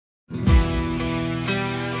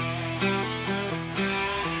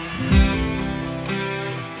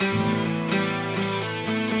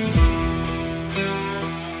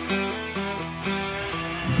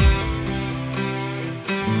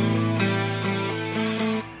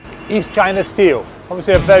East China Steel,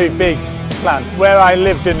 obviously a very big plant. Where I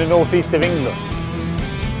lived in the northeast of England,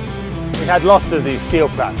 we had lots of these steel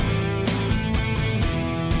plants.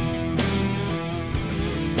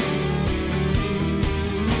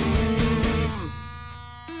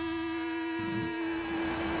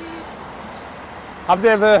 Have they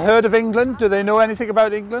ever heard of England? Do they know anything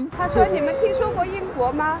about England? 他说你们听说过英国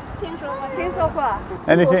吗？听说过。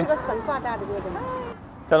 Anything?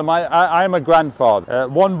 Tell them I am a grandfather.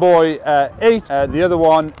 One boy 8, the other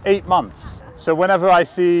one 8 months. So whenever I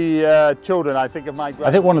see children, I think of my grandfather.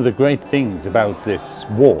 I think one of the great things about this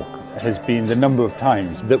walk has been the number of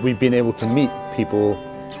times that we've been able to meet people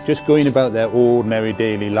just going about their ordinary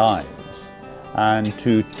daily lives and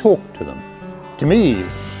to talk to them. To me,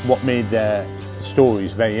 what made their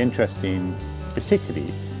stories very interesting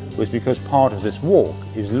particularly was because part of this walk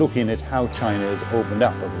is looking at how China has opened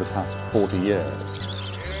up over the past 40 years.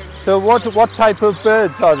 So what type of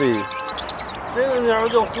birds are these? 这个鸟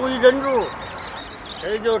叫狐狸珍珠，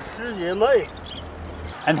这叫世界梅。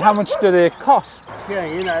 And how much do they cost?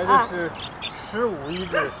 便宜来的是15一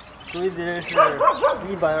只，贵的是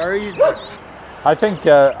120一只。 I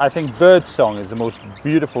think bird song is the most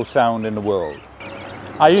beautiful sound in the world.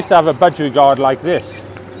 I used to have a budgerigard like this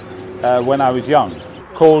when I was young,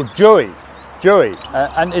 called Joey.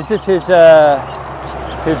 And is this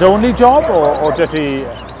his only job, or does he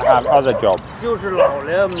have other jobs? 就是老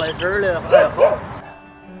了没事儿了爱好。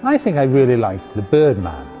 I think I really liked the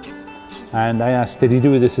Birdman, and I asked, did he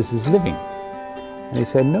do this as his living? And he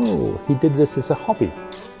said, no, he did this as a hobby.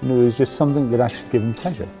 And it was just something that actually gave him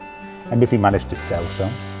pleasure. And if he managed to sell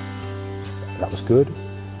some, that was good.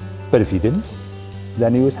 But if he didn't,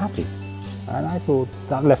 then he was happy. And I thought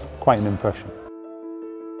that left quite an impression.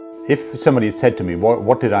 If somebody had said to me,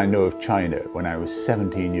 what did I know of China when I was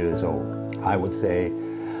 17 years old? I would say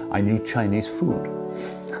I knew Chinese food.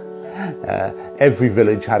 Every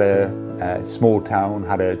village had a small town,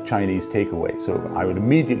 had a Chinese takeaway. So I would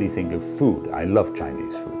immediately think of food. I love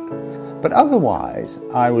Chinese food. But otherwise,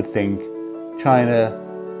 I would think China,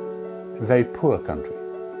 a very poor country.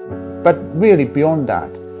 But really beyond that,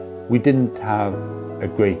 we didn't have a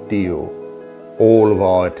great deal. All of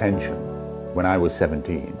our attention when I was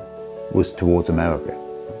 17 was towards America.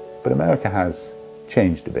 But America has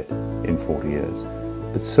changed a bit in 40 years,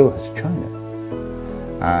 but so has China.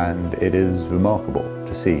 And it is remarkable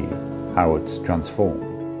to see how it's transformed.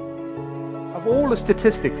 Of all the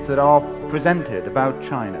statistics that are presented about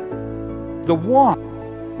China, the one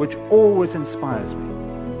which always inspires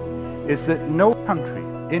me is that no country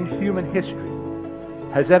in human history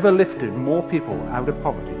has ever lifted more people out of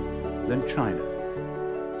poverty than China.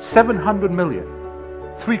 700 million,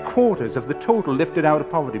 3/4 of the total lifted out of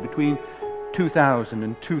poverty between 2000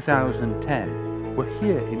 and 2010 were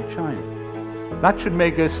here in China. That should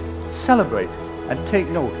make us celebrate and take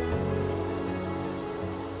note.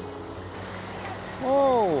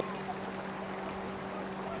 Oh!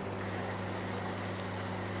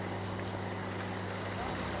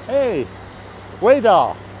 Hey,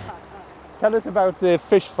 Weidar! Tell us about the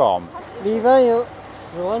fish farm. 里边有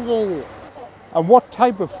10万斤鱼。 And what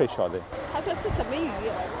type of fish are they? 他说是什么鱼？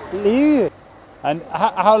鲤鱼。 And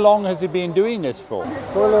how long has he been doing this for?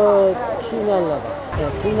 做了7年了吧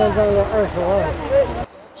，7年挣了20万。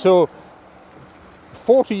 So,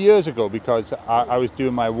 40 years ago, because I was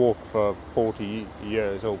doing my walk for 40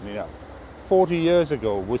 years opening up, 40 years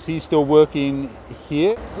ago, was he still working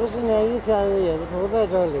here? 40年以前也住在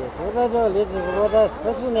这里，只不过在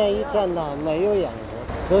40年以前呢没有养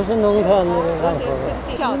活，都是农田的干活，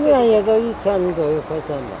一年也都1000多块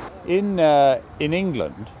钱吧。In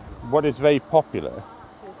England, what is very popular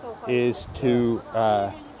is to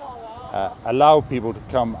allow people to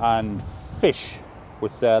come and fish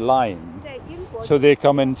with their lines. So they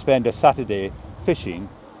come and spend a Saturday fishing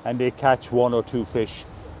and they catch 1 or 2 fish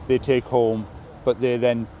they take home, but they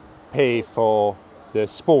then pay for the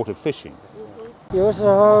sport of fishing. 有时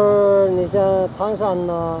候你像唐山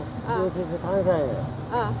呢，尤其是唐山人，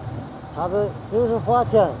他们就是花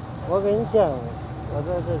钱，我给你钱，我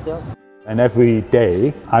在这钓。 And every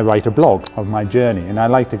day I write a blog of my journey, and I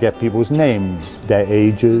like to get people's names, their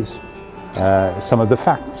ages, some of the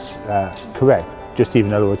facts correct. Just even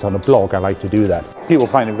though it's on a blog, I like to do that. People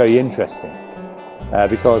find it very interesting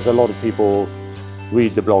because a lot of people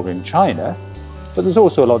read the blog in China, but there's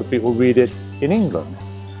also a lot of people read it in England.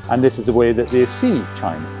 And this is the way that they see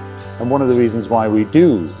China. And one of the reasons why we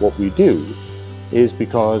do what we do is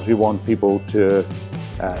because we want people to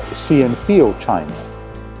see and feel China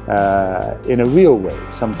in a real way.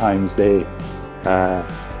 Sometimes they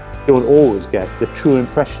don't always get the true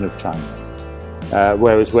impression of China.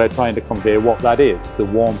 whereas we're trying to convey what that is, the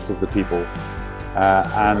warmth of the people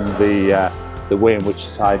and the way in which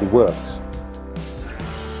society works.